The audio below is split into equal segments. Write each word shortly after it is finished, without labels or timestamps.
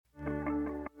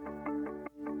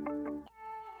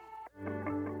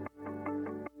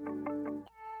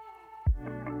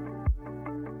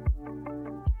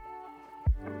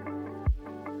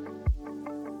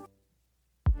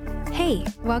Hey,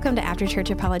 welcome to After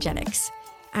Church Apologetics.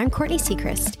 I'm Courtney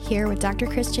Seacrest, here with Dr.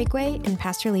 Chris Jakway and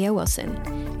Pastor Leah Wilson,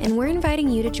 and we're inviting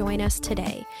you to join us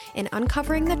today in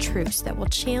uncovering the truths that will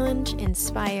challenge,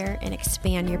 inspire, and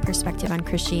expand your perspective on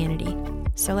Christianity.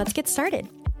 So let's get started.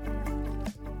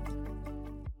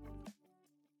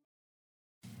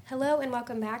 Hello and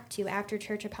welcome back to After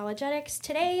Church Apologetics.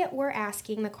 Today we're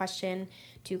asking the question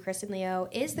to Chris and Leo,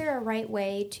 is there a right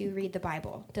way to read the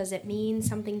Bible? Does it mean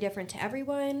something different to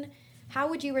everyone? How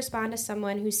would you respond to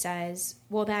someone who says,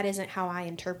 well, that isn't how I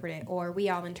interpret it, or we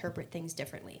all interpret things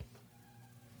differently?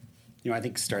 I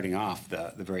think starting off,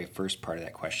 the very first part of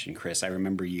that question, Chris, I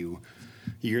remember you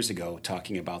years ago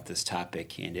talking about this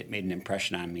topic, and it made an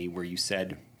impression on me where you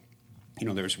said,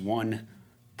 there's one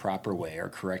proper way or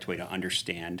correct way to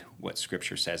understand what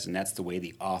Scripture says, and that's the way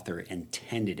the author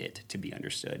intended it to be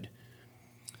understood.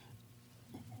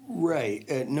 Right.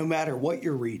 No matter what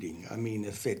you're reading,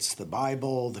 if it's the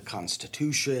Bible, the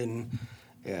Constitution,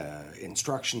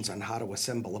 instructions on how to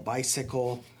assemble a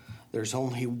bicycle, there's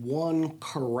only one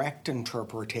correct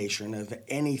interpretation of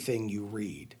anything you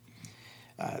read.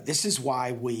 This is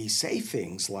why we say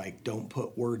things like, don't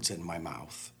put words in my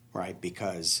mouth, right?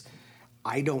 Because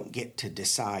I don't get to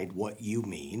decide what you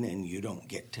mean, and you don't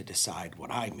get to decide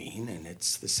what I mean, and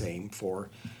it's the same for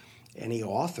any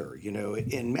author.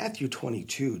 In Matthew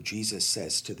 22, Jesus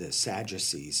says to the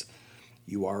Sadducees,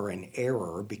 you are in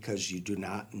error because you do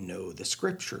not know the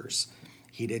Scriptures.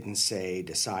 He didn't say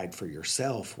decide for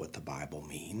yourself what the Bible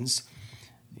means.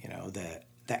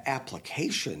 The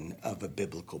application of a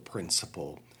biblical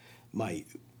principle might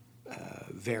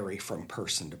vary from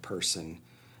person to person,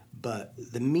 but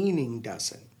the meaning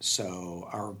doesn't. So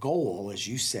our goal, as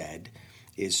you said,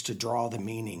 is to draw the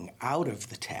meaning out of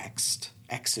the text,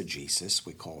 exegesis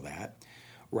we call that,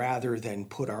 rather than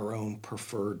put our own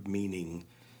preferred meaning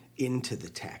into the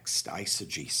text,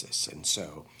 eisegesis. And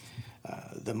so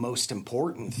the most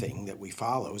important thing that we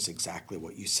follow is exactly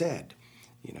what you said.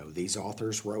 These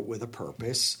authors wrote with a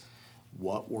purpose.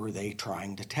 What were they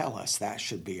trying to tell us? That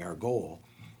should be our goal.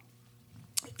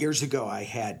 Years ago, I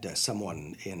had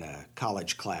someone in a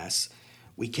college class.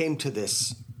 We came to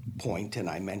this point, and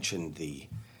I mentioned the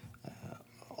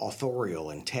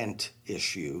authorial intent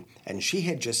issue, and she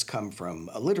had just come from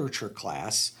a literature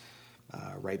class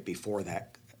right before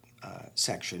that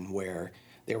section where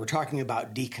they were talking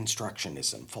about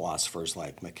deconstructionism, philosophers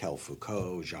like Michel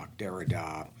Foucault, Jacques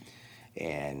Derrida,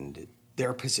 and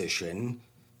their position,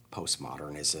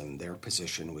 postmodernism, their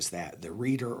position was that the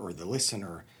reader or the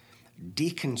listener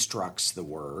deconstructs the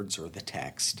words or the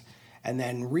text and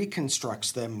then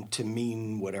reconstructs them to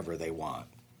mean whatever they want.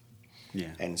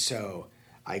 Yeah. And so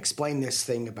I explained this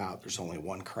thing about there's only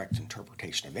one correct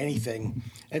interpretation of anything.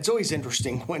 And it's always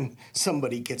interesting when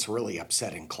somebody gets really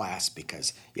upset in class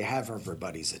because you have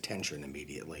everybody's attention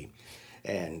immediately.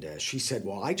 And she said,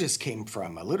 well, I just came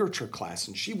from a literature class,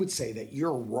 and she would say that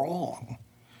you're wrong.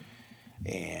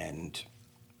 And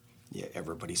yeah,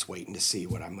 everybody's waiting to see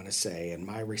what I'm going to say. And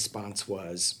my response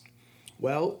was,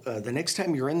 well, the next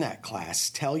time you're in that class,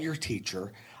 tell your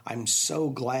teacher, I'm so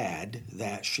glad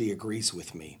that she agrees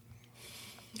with me.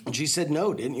 And she said,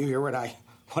 no, didn't you hear what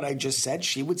I just said?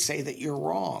 She would say that you're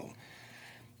wrong.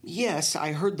 Yes,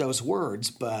 I heard those words,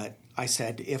 but I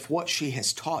said, if what she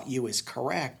has taught you is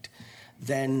correct,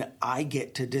 then I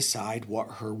get to decide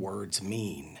what her words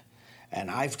mean. And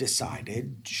I've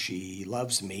decided she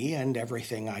loves me and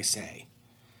everything I say.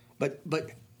 But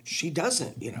she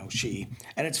doesn't,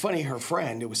 and it's funny, her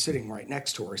friend who was sitting right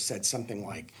next to her said something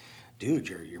like, dude,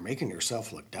 you're making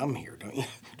yourself look dumb here.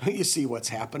 Don't you see what's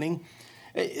happening?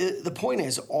 The point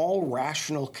is, all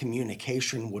rational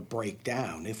communication would break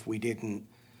down if we didn't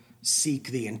seek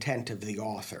the intent of the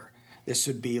author. This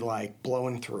would be like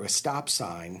blowing through a stop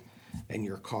sign in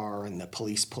your car and the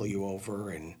police pull you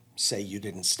over and say you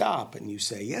didn't stop. And you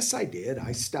say, yes, I did.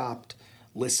 I stopped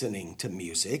listening to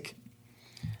music.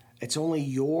 It's only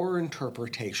your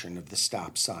interpretation of the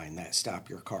stop sign, that stop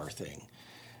your car thing.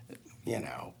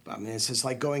 This is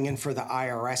like going in for the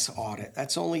IRS audit.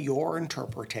 That's only your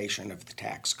interpretation of the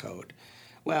tax code.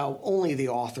 Well, only the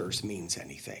author's means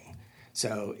anything.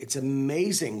 So it's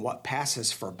amazing what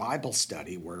passes for Bible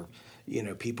study where,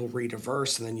 people read a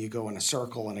verse and then you go in a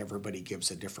circle and everybody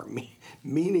gives a different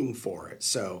meaning for it.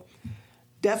 So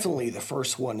definitely the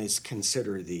first one is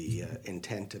consider the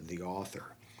intent of the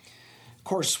author. Of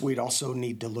course, we'd also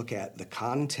need to look at the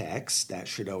context. That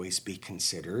should always be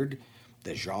considered.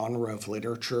 The genre of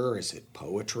literature, is it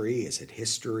poetry, is it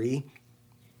history?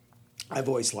 I've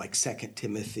always liked 2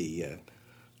 Timothy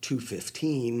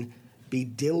 2:15, be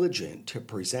diligent to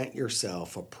present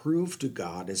yourself approved to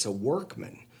God as a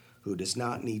workman who does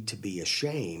not need to be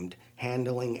ashamed,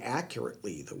 handling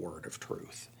accurately the word of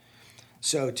truth.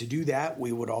 So to do that,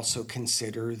 we would also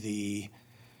consider the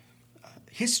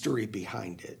history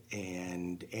behind it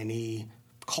and any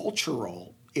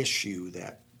cultural issue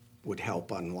that would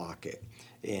help unlock it.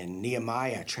 In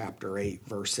Nehemiah chapter 8,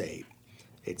 verse 8,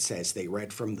 it says, they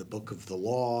read from the book of the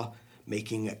law,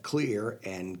 making it clear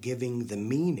and giving the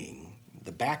meaning,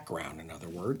 the background, in other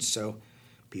words, so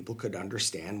people could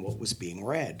understand what was being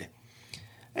read.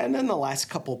 And then the last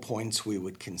couple points we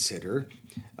would consider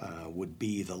would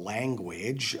be the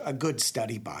language. A good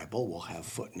study Bible will have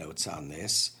footnotes on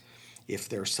this. If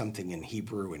there's something in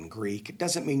Hebrew and Greek, it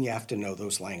doesn't mean you have to know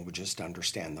those languages to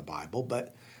understand the Bible,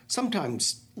 but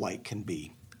sometimes light can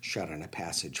be shed on a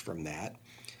passage from that.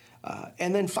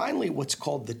 And then finally, what's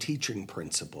called the teaching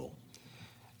principle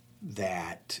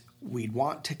that we'd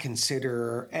want to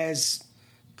consider as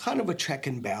kind of a check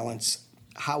and balance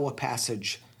how a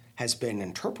passage has been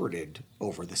interpreted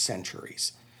over the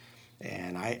centuries.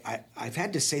 And I've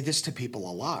had to say this to people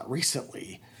a lot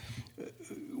recently,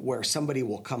 where somebody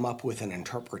will come up with an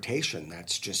interpretation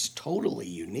that's just totally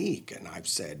unique. And I've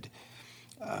said,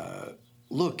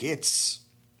 look, it's,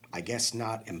 I guess,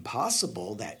 not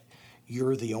impossible that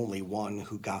you're the only one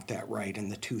who got that right in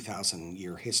the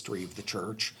 2,000-year history of the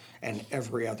church, and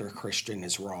every other Christian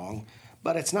is wrong.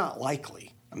 But it's not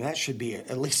likely. I mean, that should be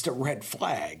at least a red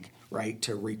flag, right,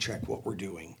 to recheck what we're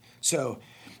doing. So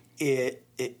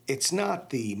it's not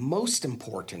the most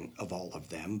important of all of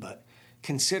them, but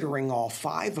considering all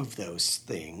 5 of those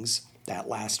things, that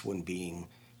last one being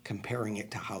comparing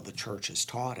it to how the church has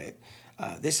taught it,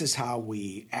 this is how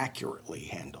we accurately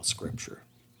handle Scripture.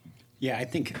 Yeah, I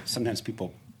think sometimes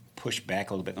people push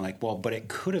back a little bit and like, well, but it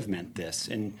could have meant this.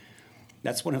 And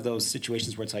that's one of those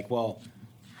situations where it's like, well,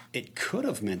 it could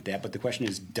have meant that, but the question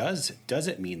is, does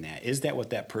it mean that? Is that what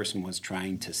that person was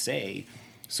trying to say?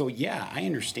 So, yeah, I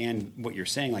understand what you're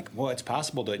saying. Like, well, it's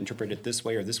possible to interpret it this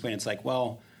way or this way. And it's like,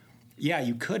 well, yeah,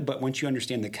 you could, but once you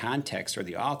understand the context or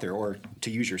the author, or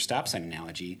to use your stop sign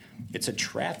analogy, it's a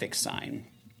traffic sign.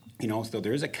 You know, so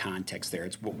there is a context there.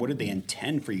 It's what did they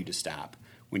intend for you to stop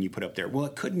when you put up there? Well,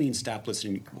 it could mean stop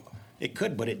listening. It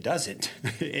could, but it doesn't.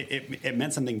 It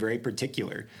meant something very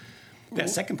particular. That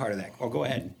second part of that, oh, go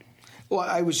ahead. Well,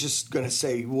 I was just going to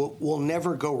say, we'll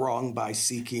never go wrong by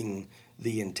seeking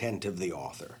the intent of the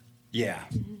author. Yeah,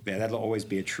 that'll always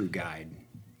be a true guide.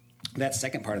 That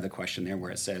second part of the question there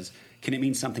where it says, can it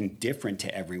mean something different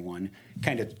to everyone,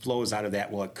 kind of flows out of that,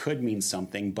 well, it could mean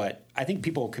something, but I think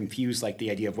people confuse like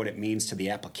the idea of what it means to the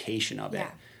application of it.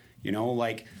 You know,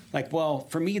 like, well,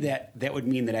 for me, that would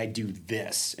mean that I do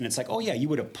this. And it's like, oh, yeah, you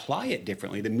would apply it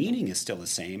differently. The meaning is still the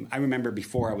same. I remember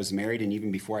before I was married and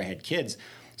even before I had kids,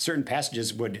 certain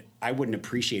passages I wouldn't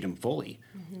appreciate them fully,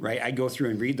 right? I'd go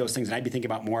through and read those things, and I'd be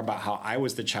thinking more about how I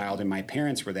was the child and my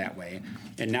parents were that way.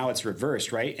 And now it's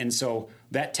reversed, right? And so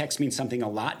that text means something a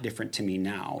lot different to me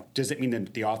now. Does it mean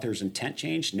that the author's intent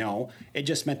changed? No. It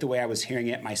just meant the way I was hearing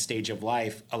it, my stage of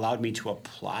life, allowed me to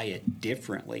apply it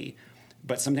differently.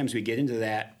 But sometimes we get into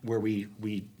that where we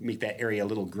make that area a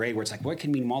little gray, where it's like, well, it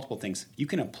can mean multiple things. You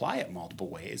can apply it multiple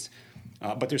ways,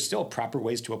 but there's still proper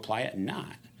ways to apply it and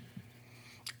not.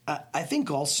 I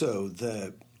think also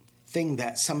the thing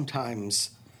that sometimes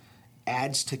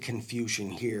adds to confusion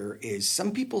here is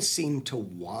some people seem to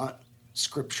want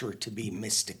Scripture to be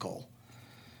mystical,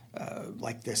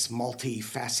 like this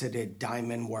multifaceted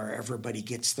diamond where everybody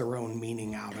gets their own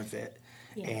meaning out of it.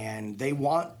 Yeah. And they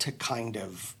want to kind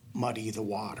of muddy the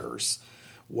waters,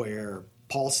 where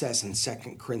Paul says in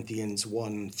 2 Corinthians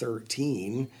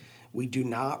 1:13, we do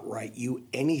not write you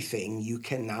anything you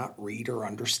cannot read or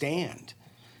understand.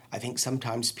 I think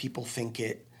sometimes people think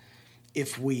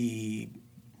if we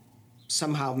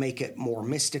somehow make it more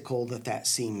mystical, that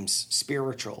seems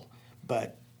spiritual,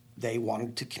 but they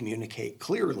wanted to communicate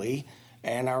clearly,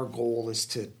 and our goal is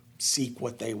to seek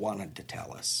what they wanted to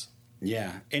tell us.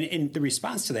 Yeah, and the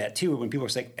response to that, too, when people are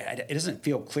saying, it doesn't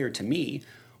feel clear to me,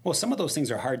 well, some of those things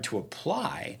are hard to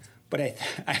apply, but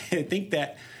I think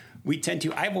that we tend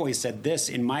to, I've always said this,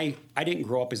 I didn't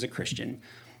grow up as a Christian,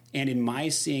 and in my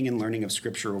seeing and learning of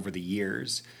Scripture over the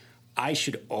years, I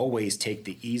should always take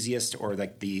the easiest or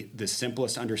like the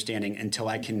simplest understanding until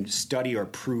I can study or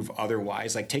prove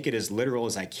otherwise. Like take it as literal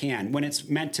as I can when it's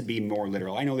meant to be more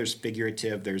literal. I know there's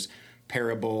figurative, there's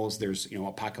parables, there's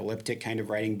apocalyptic kind of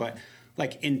writing, but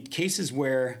like in cases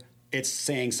where it's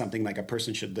saying something like a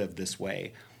person should live this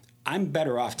way, I'm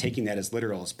better off taking that as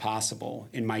literal as possible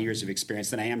in my years of experience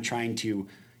than I am trying to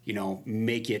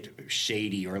make it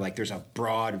shady or like there's a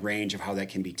broad range of how that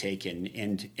can be taken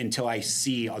and until I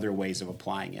see other ways of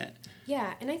applying it.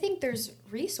 Yeah, and I think there's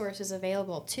resources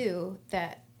available too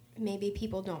that maybe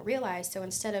people don't realize. So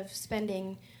instead of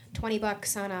spending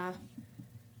 $20 on a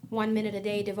 1 minute a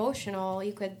day devotional,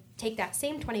 you could take that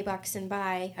same $20 and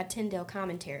buy a Tyndale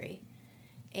commentary.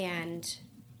 And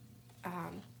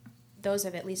those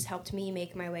have at least helped me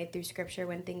make my way through Scripture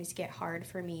when things get hard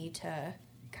for me to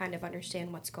kind of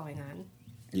understand what's going on.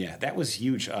 Yeah, that was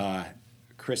huge.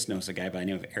 Chris knows a guy by the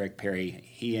name of Eric Perry.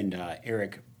 He and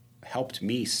Eric helped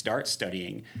me start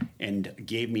studying and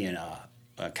gave me a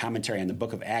commentary on the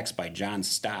book of Acts by John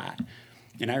Stott.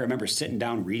 And I remember sitting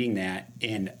down reading that,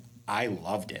 and I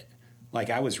loved it. Like,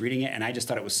 I was reading it, and I just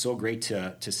thought it was so great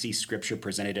to see Scripture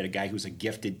presented at a guy who's a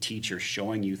gifted teacher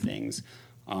showing you things.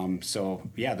 So,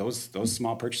 yeah, those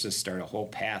small purchases start a whole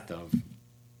path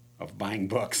of buying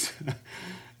books.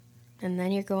 And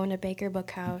then you're going to Baker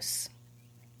Bookhouse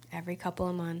every couple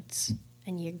of months,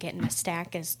 and you're getting a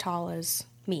stack as tall as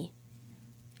me,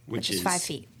 which is 5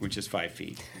 feet. Which is 5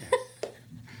 feet.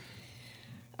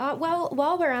 Well,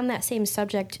 while we're on that same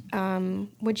subject,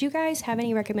 would you guys have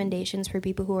any recommendations for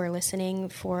people who are listening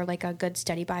for like a good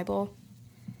study Bible?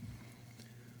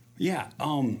 Yeah,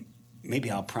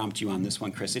 maybe I'll prompt you on this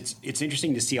one, Chris. It's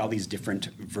interesting to see all these different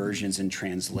versions and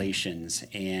translations,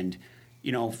 and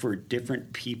for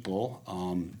different people,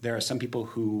 there are some people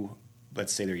who,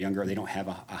 let's say they're younger, they don't have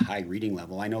a high reading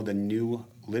level. I know the New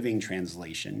Living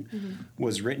Translation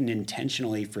was written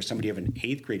intentionally for somebody of an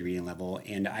 8th grade reading level,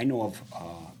 and I know of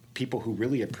people who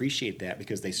really appreciate that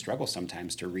because they struggle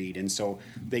sometimes to read, and so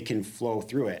they can flow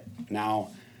through it.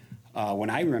 Now, when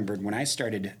I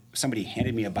started, somebody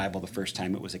handed me a Bible the first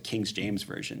time. It was a King James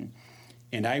version.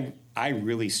 And I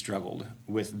really struggled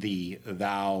with the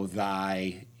thou,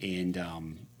 thy, and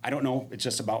I don't know, it's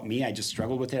just about me. I just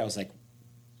struggled with it. I was like,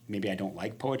 maybe I don't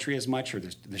like poetry as much, or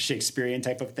the Shakespearean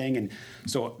type of thing. And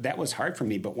so that was hard for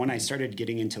me. But when I started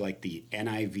getting into like the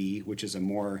NIV, which is a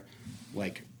more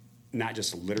like not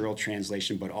just a literal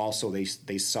translation, but also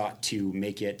they sought to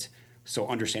make it so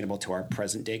understandable to our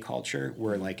present day culture,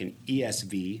 where like an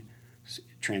ESV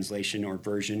translation or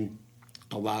version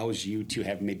allows you to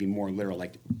have maybe more literal,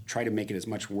 like try to make it as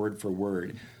much word for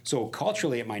word. So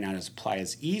culturally, it might not apply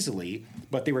as easily,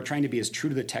 but they were trying to be as true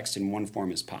to the text in one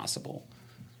form as possible.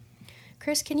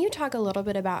 Chris, can you talk a little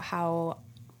bit about how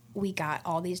we got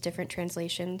all these different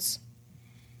translations?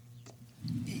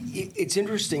 It's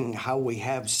interesting how we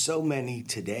have so many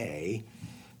today.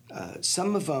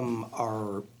 Some of them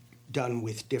are done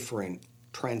with different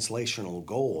translational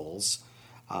goals.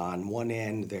 On one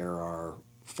end, there are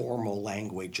formal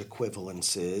language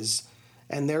equivalences,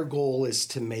 and their goal is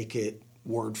to make it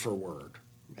word for word.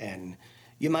 And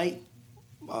you might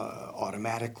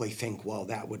automatically think, well,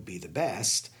 that would be the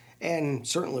best. And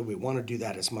certainly we want to do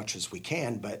that as much as we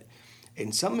can, but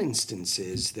in some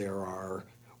instances there are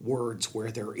words where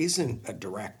there isn't a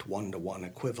direct one-to-one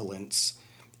equivalence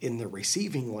in the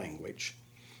receiving language.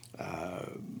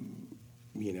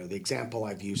 The example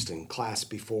I've used in class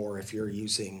before, if you're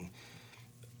using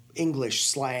English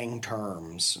slang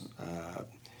terms.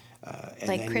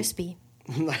 Like crispy.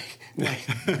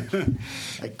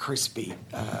 like crispy.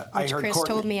 Which Chris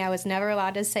told me I was never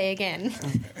allowed to say again.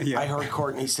 Yeah. I heard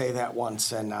Courtney say that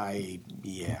once, and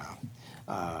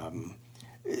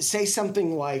say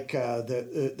something like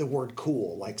the word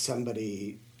cool, like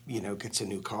somebody, gets a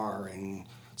new car and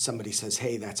somebody says,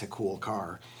 hey, that's a cool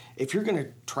car. If you're going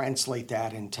to translate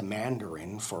that into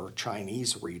Mandarin for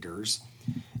Chinese readers,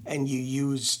 and you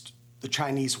used the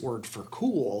Chinese word for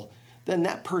cool, then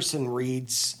that person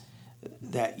reads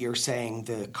that you're saying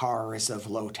the car is of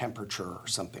low temperature or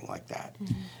something like that.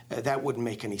 Mm-hmm. That wouldn't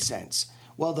make any sense.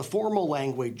 Well, the formal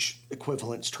language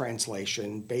equivalence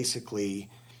translation basically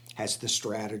has the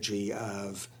strategy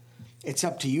of it's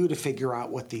up to you to figure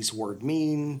out what these words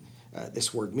mean.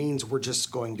 This word means we're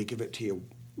just going to give it to you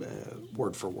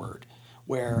word for word,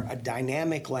 where a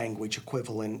dynamic language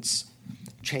equivalence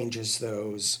changes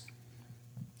those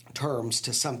terms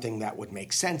to something that would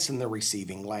make sense in the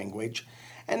receiving language.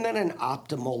 And then an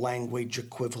optimal language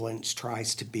equivalence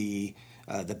tries to be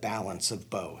the balance of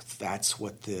both. That's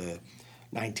what the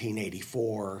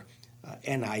 1984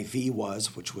 NIV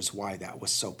was, which was why that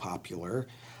was so popular.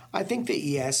 I think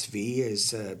the ESV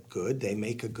is good. They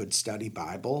make a good study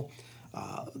Bible.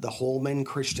 The Holman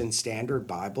Christian Standard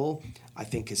Bible, I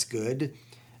think, is good.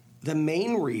 The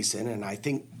main reason, and I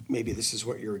think maybe this is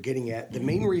what you're getting at, the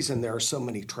main reason there are so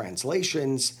many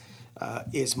translations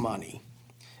is money.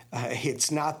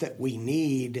 It's not that we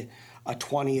need a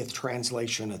 20th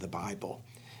translation of the Bible.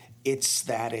 It's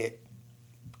that it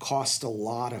costs a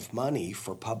lot of money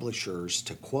for publishers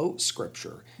to quote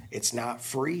Scripture. It's not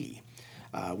free.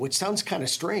 which sounds kind of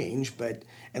strange, but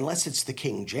unless it's the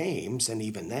King James, and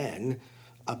even then,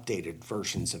 updated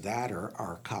versions of that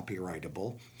are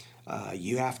copyrightable,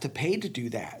 you have to pay to do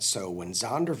that. So when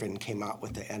Zondervan came out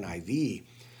with the NIV,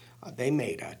 they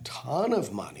made a ton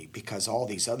of money because all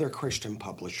these other Christian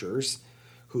publishers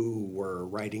who were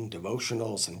writing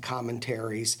devotionals and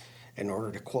commentaries, in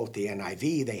order to quote the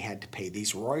NIV, they had to pay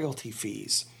these royalty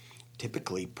fees,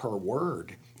 typically per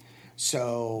word.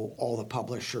 So all the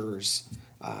publishers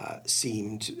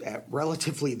seemed at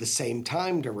relatively the same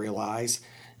time to realize,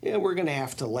 we're going to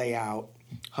have to lay out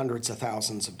hundreds of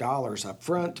thousands of dollars up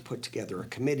front to put together a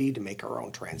committee to make our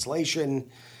own translation.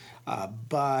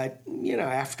 But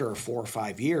after 4 or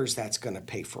 5 years, that's going to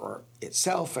pay for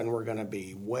itself, and we're going to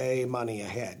be way money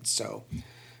ahead. So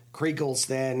Kriegels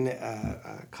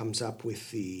then comes up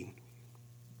with the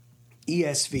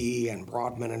ESV, and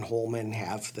Broadman and Holman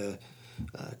have the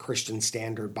Christian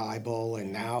Standard Bible,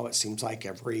 and now it seems like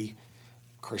every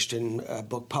Christian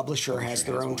book publisher has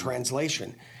their own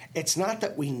translation. It's not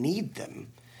that we need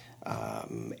them,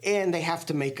 and they have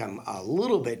to make them a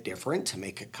little bit different to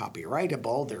make it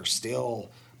copyrightable. They're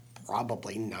still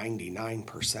probably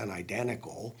 99%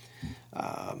 identical.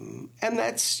 And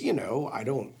that's, I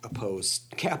don't oppose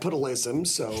capitalism,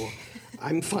 so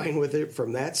I'm fine with it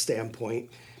from that standpoint.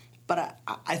 But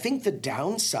I think the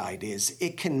downside is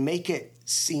it can make it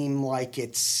seem like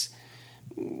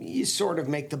you sort of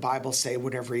make the Bible say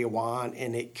whatever you want,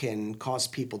 and it can cause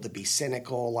people to be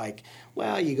cynical, like,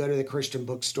 well, you go to the Christian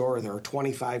bookstore, there are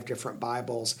 25 different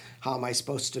Bibles, how am I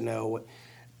supposed to know?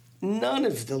 None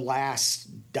of the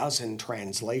last dozen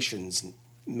translations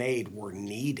made were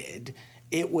needed.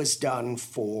 It was done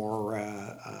for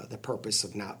the purpose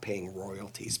of not paying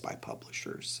royalties by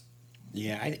publishers.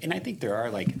 Yeah, and I think there are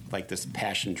like this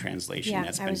Passion Translation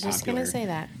that's been popular. Yeah, I was just going to say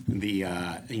that.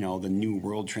 The New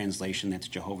World Translation that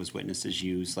Jehovah's Witnesses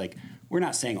use. Like, we're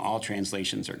not saying all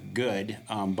translations are good,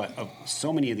 but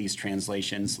so many of these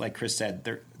translations, like Chris said,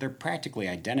 they're practically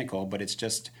identical, but it's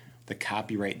just the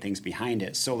copyright things behind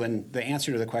it. So then the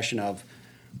answer to the question of,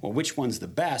 well, which one's the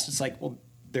best? It's like, well,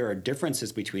 there are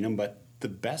differences between them, but the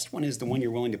best one is the one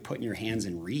you're willing to put in your hands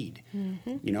and read.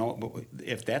 Mm-hmm. But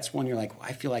if that's one you're like, well,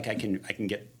 I feel like I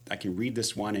can read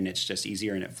this one and it's just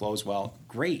easier and it flows well,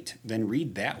 great. Then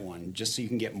read that one just so you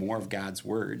can get more of God's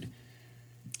word.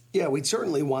 Yeah, we'd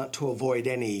certainly want to avoid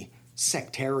any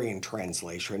sectarian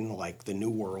translation like the New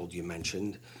World you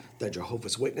mentioned. The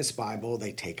Jehovah's Witness Bible,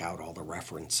 they take out all the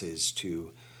references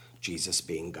to Jesus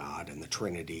being God and the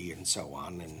Trinity and so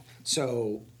on. And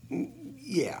so,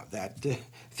 yeah,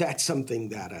 that's something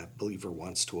that a believer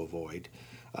wants to avoid.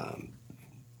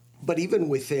 But even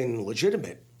within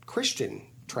legitimate Christian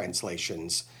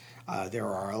translations, there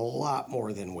are a lot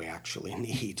more than we actually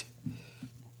need.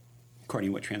 Courtney,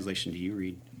 what translation do you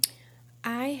read?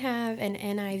 I have an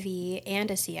NIV and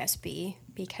a CSB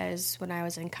because when I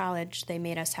was in college, they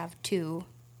made us have 2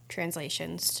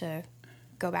 translations to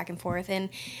go back and forth. And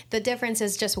the difference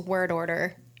is just word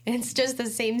order. It's just the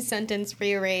same sentence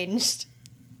rearranged,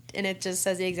 and it just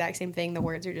says the exact same thing. The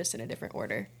words are just in a different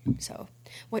order. So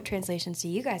what translations do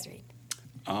you guys read?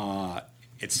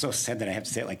 It's so sad that I have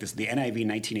to say it like this. The NIV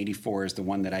 1984 is the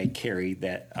one that I carry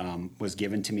that was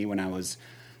given to me when I was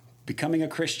becoming a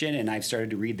Christian, and I've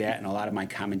started to read that, and a lot of my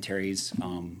commentaries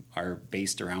are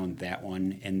based around that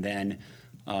one. And then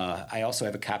I also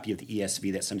have a copy of the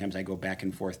ESV that sometimes I go back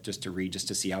and forth just to read, just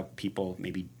to see how people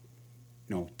maybe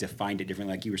defined it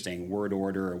differently, like you were saying, word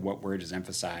order or what word is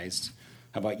emphasized.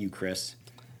 How about you, Chris?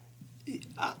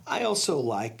 I also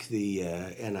like the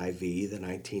NIV, the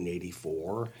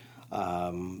 1984.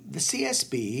 The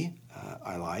CSB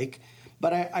I like,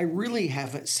 but I really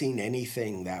haven't seen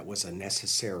anything that was a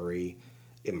necessary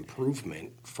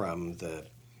improvement from the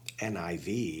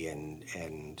NIV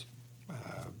and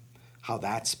how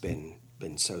that's been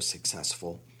so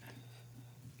successful.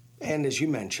 And as you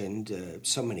mentioned,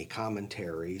 so many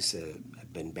commentaries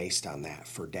have been based on that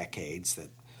for decades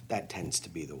that tends to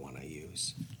be the one I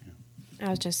use. I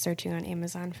was just searching on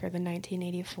Amazon for the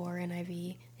 1984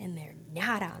 NIV, and they're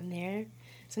not on there.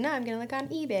 So now I'm going to look on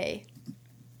eBay.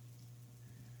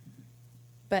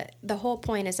 But the whole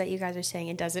point is that you guys are saying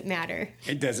it doesn't matter.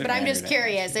 It doesn't matter. But I'm just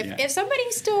curious. If somebody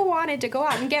still wanted to go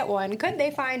out and get one, could they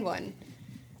find one?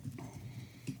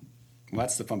 Well,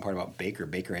 that's the fun part about Baker.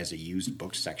 Baker has a used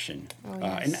book section. Oh,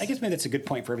 yes. And I guess maybe that's a good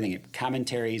point for everything.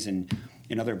 Commentaries and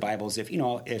in other Bibles, if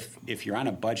you're on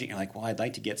a budget, you're like, well, I'd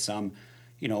like to get some,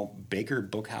 Baker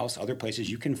Bookhouse, other places,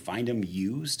 you can find them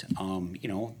used.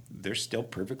 They're still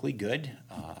perfectly good.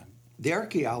 The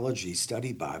Archaeology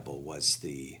Study Bible was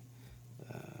the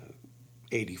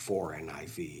 84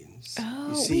 NIV.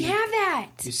 Oh, we have that.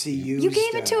 You see used, you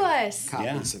gave it to us.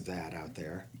 Copies of that out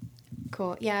there.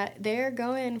 Cool. Yeah, they're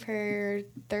going for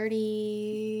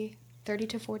 $30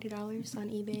 to $40 on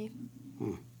eBay.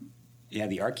 Yeah,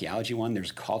 the archaeology one,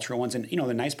 there's cultural ones. And,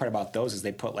 the nice part about those is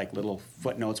they put, like, little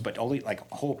footnotes, but only, like,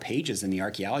 whole pages in the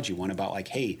archaeology one about, like,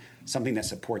 hey, something that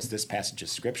supports this passage of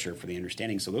Scripture for the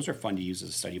understanding. So those are fun to use as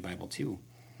a study Bible, too.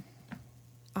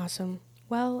 Awesome.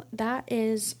 Well, that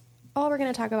is all we're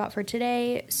going to talk about for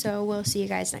today, so we'll see you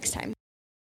guys next time.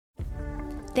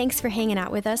 Thanks for hanging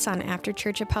out with us on After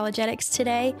Church Apologetics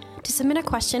today. To submit a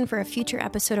question for a future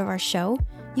episode of our show,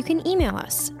 you can email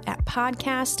us at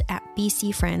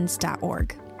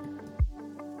podcast@bcfriends.org.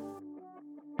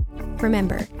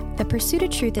 Remember, the pursuit of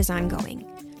truth is ongoing,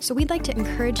 so we'd like to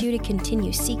encourage you to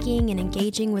continue seeking and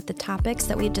engaging with the topics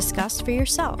that we've discussed for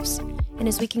yourselves. And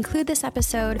as we conclude this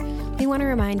episode, we want to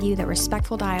remind you that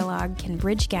respectful dialogue can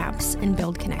bridge gaps and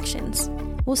build connections.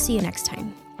 We'll see you next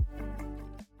time.